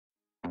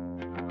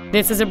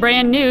This is a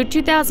brand new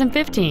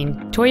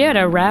 2015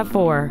 Toyota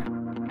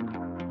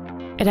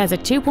RAV4. It has a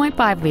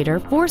 2.5-liter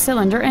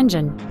four-cylinder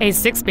engine, a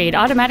 6-speed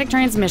automatic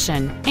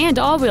transmission, and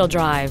all-wheel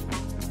drive.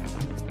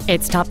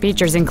 Its top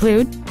features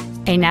include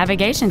a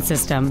navigation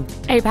system,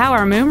 a power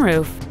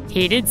moonroof,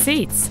 heated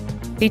seats,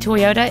 the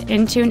Toyota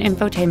Entune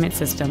infotainment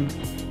system,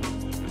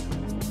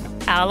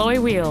 alloy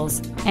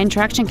wheels, and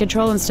traction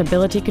control and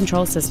stability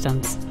control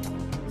systems.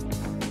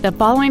 The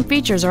following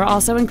features are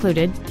also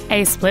included: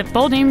 a split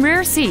folding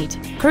rear seat,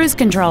 cruise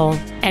control,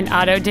 an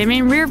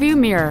auto-dimming rearview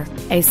mirror,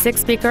 a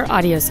 6-speaker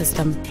audio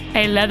system,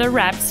 a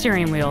leather-wrapped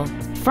steering wheel,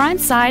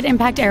 front side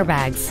impact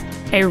airbags,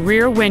 a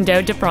rear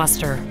window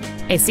defroster,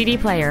 a CD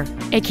player,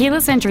 a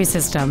keyless entry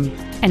system,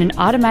 and an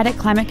automatic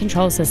climate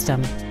control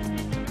system.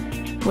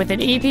 With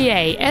an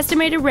EPA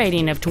estimated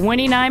rating of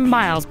 29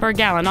 miles per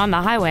gallon on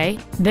the highway,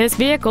 this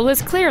vehicle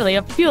is clearly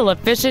a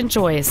fuel-efficient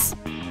choice.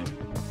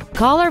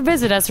 Call or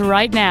visit us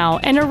right now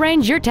and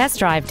arrange your test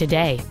drive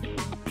today.